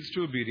that leads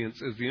to obedience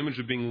is the image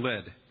of being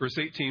led. Verse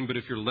 18, but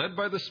if you're led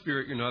by the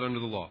Spirit, you're not under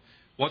the law.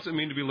 What's it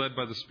mean to be led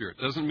by the Spirit?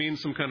 It doesn't mean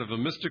some kind of a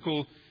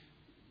mystical,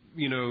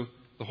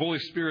 the Holy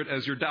Spirit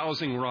as your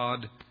dowsing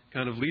rod,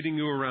 kind of leading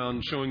you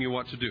around, showing you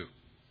what to do.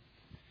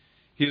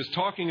 He is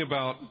talking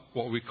about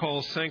what we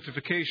call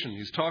sanctification.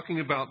 He's talking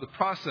about the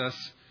process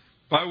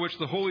by which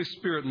the Holy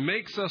Spirit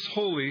makes us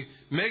holy,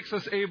 makes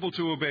us able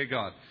to obey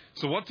God.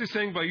 So what's he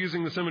saying by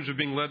using this image of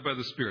being led by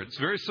the Spirit? It's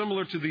very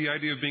similar to the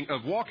idea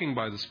of walking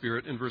by the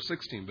Spirit in verse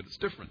 16, but it's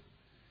different.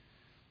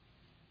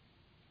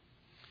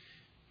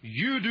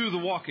 You do the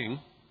walking,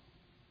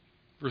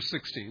 verse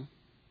 16.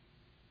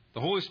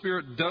 The Holy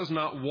Spirit does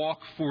not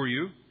walk for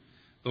you.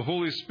 The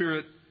Holy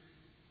Spirit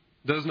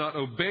does not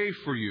obey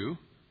for you.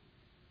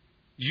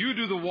 You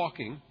do the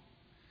walking,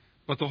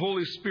 but the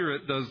Holy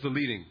Spirit does the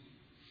leading.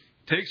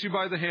 Takes you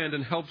by the hand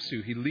and helps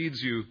you. He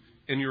leads you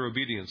in your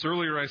obedience.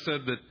 Earlier I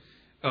said that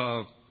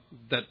the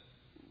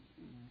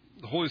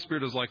Holy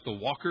Spirit is like the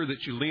walker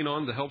that you lean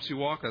on that helps you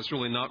walk. That's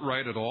really not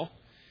right at all,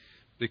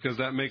 because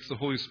that makes the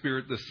Holy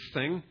Spirit this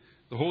thing.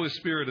 The Holy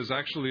Spirit is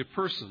actually a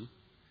person,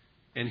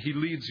 and He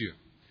leads you.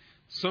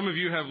 Some of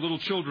you have little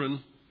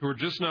children who are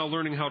just now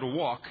learning how to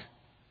walk.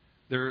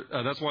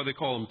 That's why they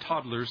call them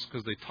toddlers,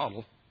 because they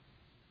toddle.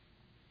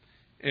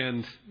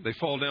 And they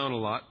fall down a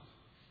lot,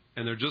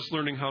 and they're just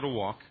learning how to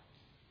walk.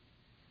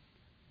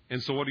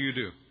 And so what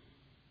do?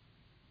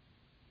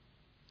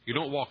 You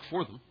don't walk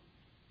for them.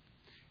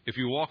 If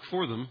you walk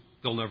for them,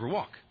 they'll never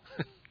walk.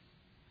 The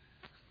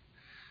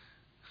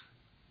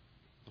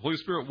Holy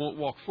Spirit won't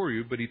walk for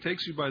you, but He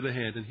takes you by the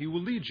hand and He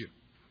will lead you.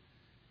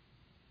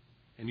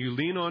 And you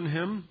lean on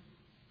Him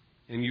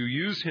and you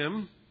use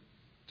Him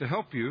to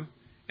help you,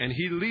 and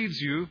He leads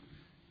you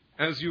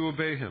as you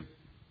obey Him.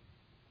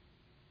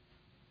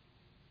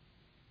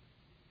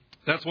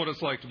 That's what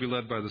it's like to be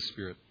led by the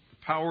Spirit.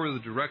 The power, the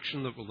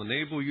direction that will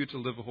enable you to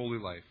live a holy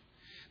life.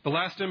 The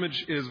last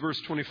image is verse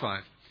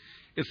 25.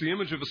 It's the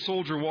image of a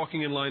soldier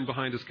walking in line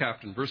behind his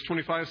captain. Verse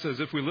 25 says,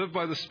 if we live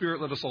by the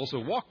Spirit, let us also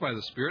walk by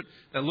the Spirit.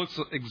 That looks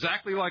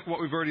exactly like what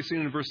we've already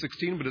seen in verse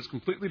 16, but it's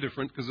completely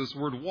different because this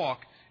word walk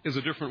is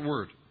a different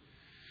word.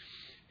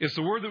 It's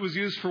the word that was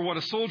used for what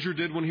a soldier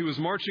did when he was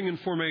marching in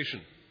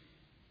formation.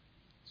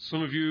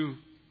 Some of you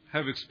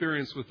have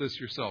experience with this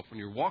yourself. When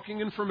you're walking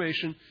in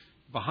formation,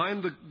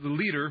 behind the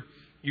leader,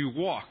 you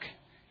walk.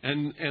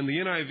 And the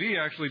NIV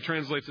actually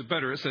translates it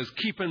better. It says,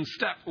 keep in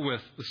step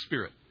with the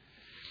Spirit.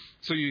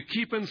 So you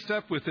keep in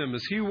step with Him.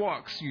 As He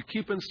walks, you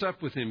keep in step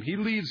with Him. He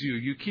leads you.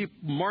 You keep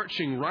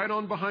marching right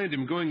on behind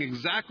Him, going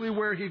exactly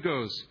where He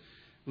goes,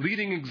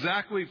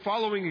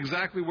 following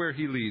exactly where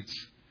He leads.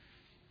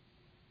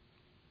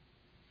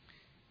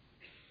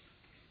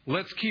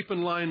 Let's keep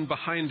in line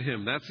behind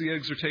Him. That's the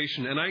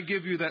exhortation. And I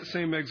give you that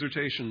same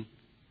exhortation.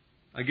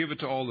 I give it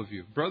to all of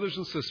you. Brothers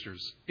and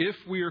sisters, if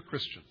we are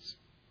Christians,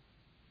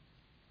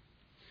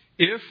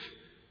 if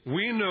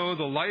we know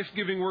the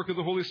life-giving work of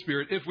the Holy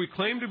Spirit, if we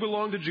claim to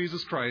belong to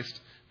Jesus Christ,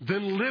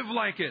 then live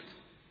like it.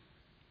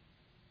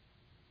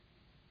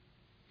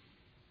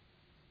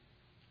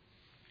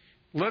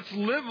 Let's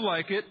live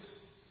like it.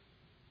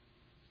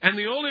 And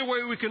the only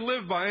way we can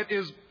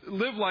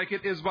live like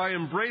it is by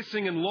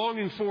embracing and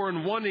longing for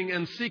and wanting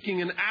and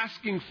seeking and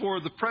asking for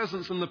the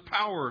presence and the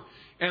power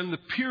and the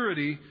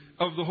purity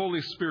of the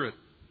Holy Spirit.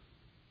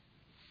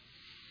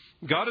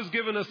 God has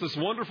given us this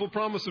wonderful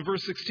promise of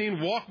verse 16,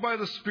 walk by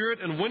the Spirit,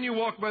 and when you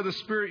walk by the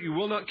Spirit, you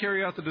will not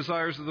carry out the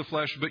desires of the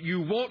flesh, but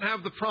you won't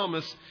have the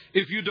promise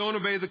if you don't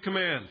obey the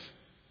command.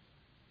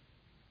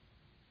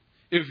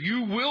 If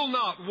you will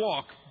not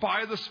walk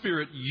by the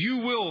Spirit, you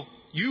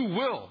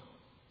will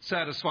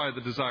satisfy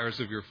the desires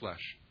of your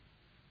flesh.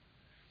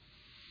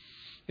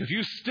 If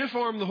you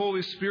stiff-arm the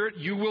Holy Spirit,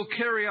 you will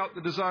carry out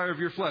the desire of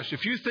your flesh.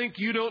 If you think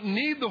you don't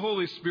need the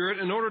Holy Spirit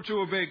in order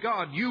to obey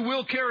God, you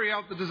will carry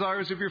out the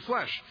desires of your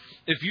flesh.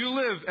 If you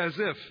live as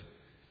if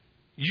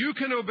you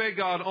can obey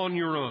God on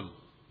your own,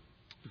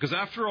 because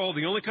after all,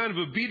 the only kind of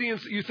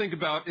obedience that you think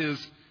about is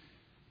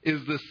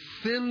the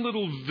thin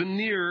little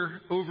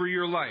veneer over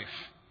your life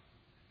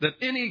that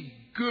any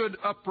good,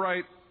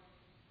 upright,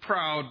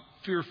 proud,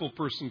 fearful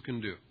person can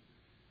do.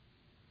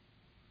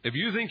 If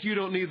you think you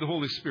don't need the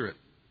Holy Spirit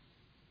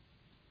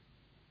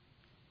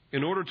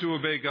in order to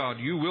obey God,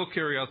 you will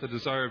carry out the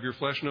desire of your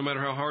flesh no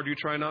matter how hard you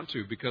try not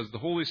to, because the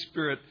Holy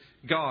Spirit,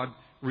 God,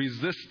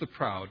 resists the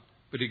proud,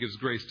 but He gives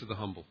grace to the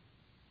humble.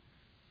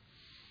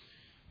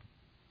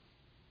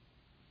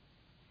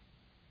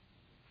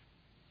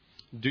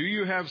 Do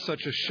you have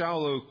such a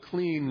shallow,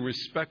 clean,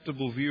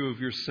 respectable view of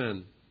your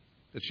sin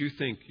that you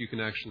think you can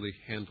actually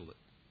handle it?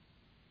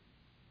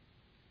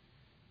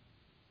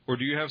 Or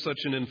do you have such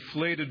an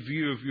inflated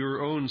view of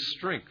your own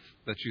strength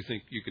that you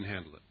think you can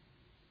handle it?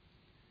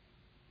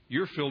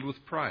 You're filled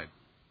with pride.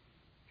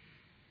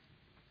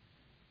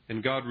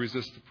 And God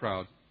resists the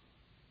proud.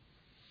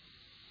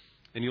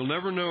 And you'll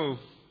never know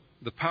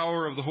the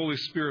power of the Holy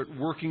Spirit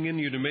working in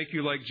you to make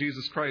you like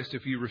Jesus Christ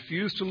if you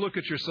refuse to look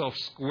at yourself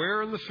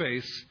square in the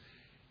face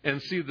and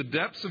see the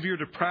depths of your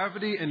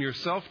depravity and your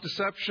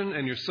self-deception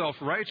and your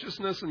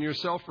self-righteousness and your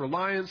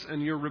self-reliance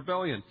and your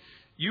rebellion.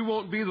 You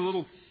won't be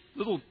the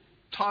little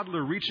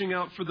toddler reaching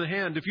out for the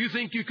hand if you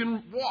think you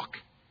can walk.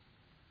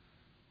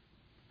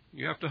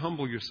 You have to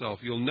humble yourself.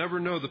 You'll never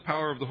know the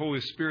power of the Holy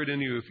Spirit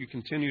in you if you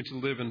continue to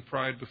live in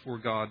pride before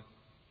God.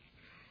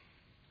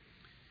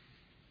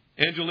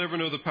 And you'll never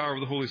know the power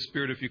of the Holy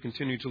Spirit if you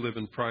continue to live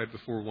in pride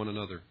before one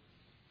another.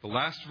 The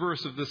last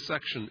verse of this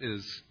section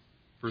is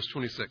verse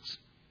 26.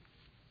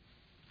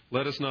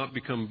 Let us not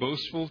become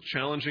boastful,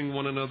 challenging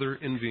one another,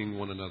 envying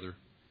one another.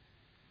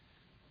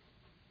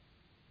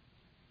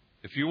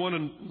 If you want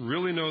to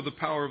really know the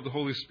power of the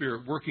Holy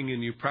Spirit working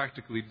in you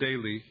practically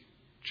daily,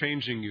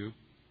 changing you,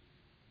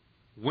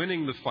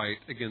 winning the fight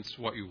against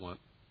what you want,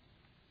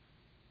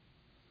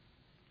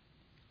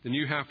 then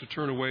you have to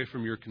turn away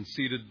from your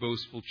conceited,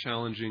 boastful,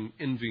 challenging,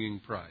 envying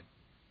pride.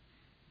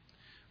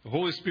 The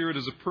Holy Spirit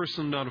is a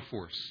person, not a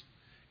force.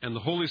 And the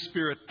Holy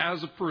Spirit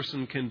as a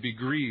person can be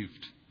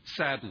grieved,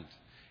 saddened.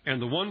 And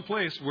the one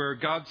place where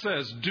God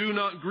says, do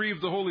not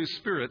grieve the Holy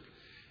Spirit,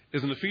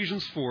 is in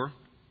Ephesians 4.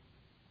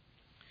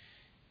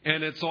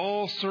 And it's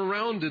all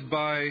surrounded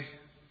by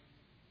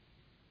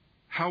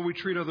how we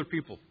treat other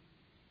people.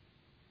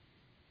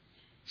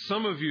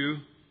 Some of you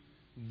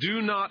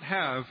do not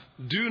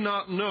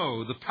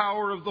know the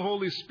power of the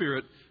Holy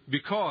Spirit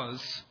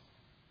because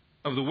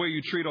of the way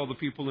you treat all the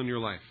people in your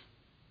life.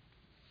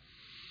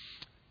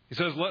 He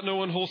says, let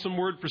no unwholesome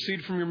word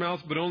proceed from your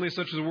mouth, but only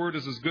such a word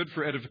as is good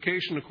for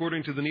edification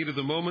according to the need of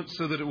the moment,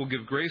 so that it will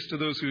give grace to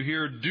those who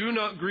hear. Do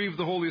not grieve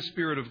the Holy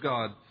Spirit of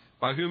God,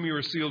 by whom you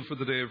are sealed for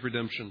the day of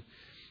redemption.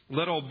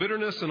 Let all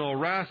bitterness and all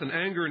wrath and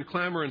anger and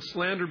clamor and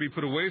slander be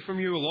put away from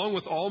you, along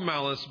with all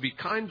malice. Be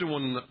kind to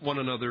one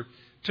another,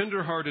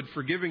 tender-hearted,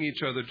 forgiving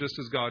each other, just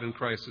as God in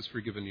Christ has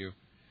forgiven you.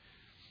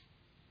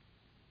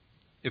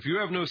 If you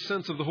have no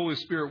sense of the Holy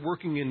Spirit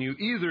working in you,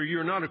 either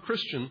you're not a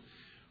Christian,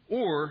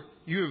 or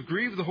you have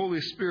grieved the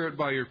Holy Spirit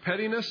by your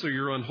pettiness or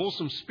your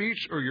unwholesome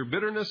speech or your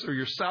bitterness or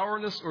your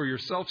sourness or your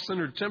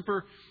self-centered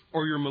temper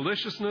or your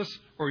maliciousness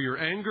or your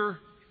anger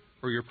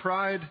or your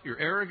pride, your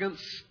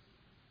arrogance.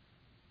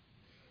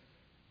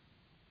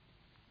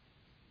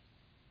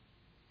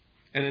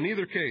 And in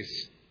either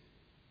case,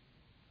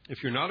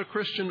 if you're not a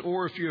Christian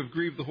or if you have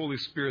grieved the Holy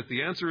Spirit,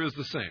 the answer is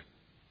the same.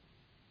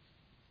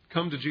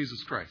 Come to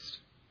Jesus Christ.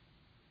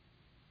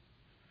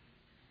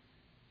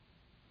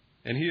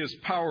 And He is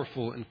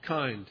powerful and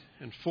kind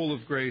and full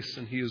of grace,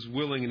 and He is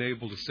willing and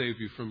able to save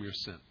you from your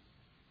sin.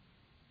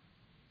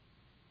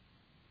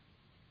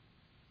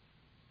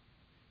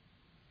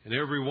 And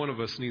every one of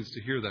us needs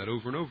to hear that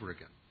over and over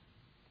again.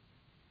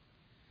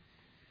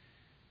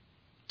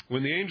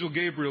 When the angel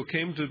Gabriel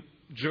came to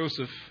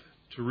Joseph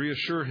to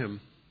reassure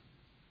him,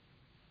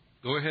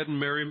 go ahead and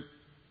marry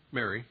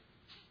Mary,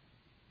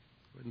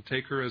 and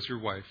take her as your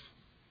wife,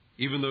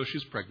 even though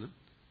she's pregnant.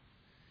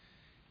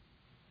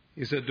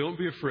 He said, don't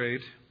be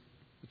afraid.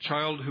 The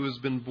child who has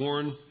been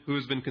born, who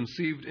has been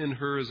conceived in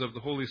her, is of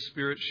the Holy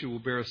Spirit. She will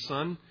bear a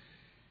son,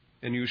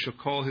 and you shall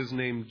call his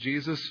name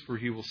Jesus, for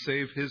he will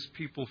save his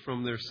people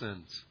from their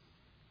sins.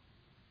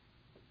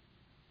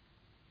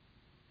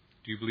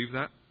 Do you believe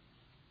that?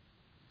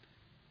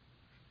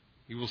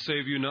 He will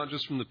save you not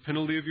just from the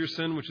penalty of your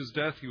sin, which is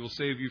death. He will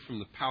save you from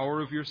the power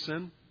of your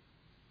sin.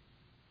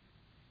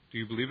 Do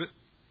you believe it?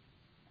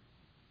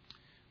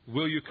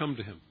 Will you come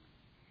to Him?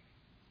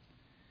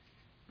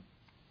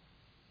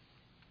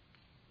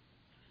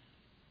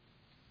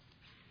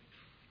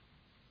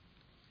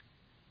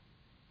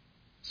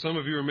 Some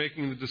of you are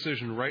making the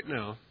decision right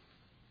now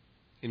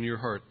in your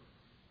heart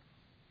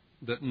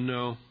that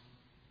no,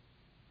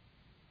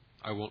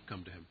 I won't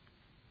come to Him.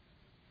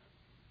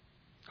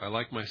 I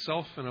like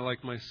myself and I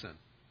like my sin.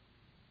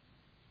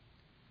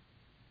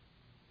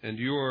 And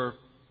you are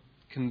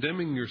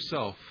condemning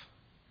yourself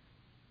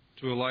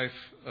to a life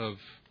of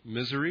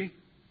misery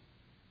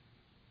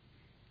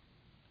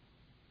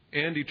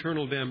and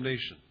eternal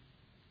damnation.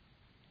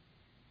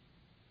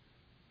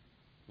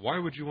 Why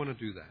would you want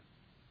to do that?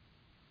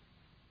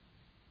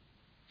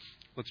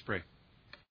 Let's pray.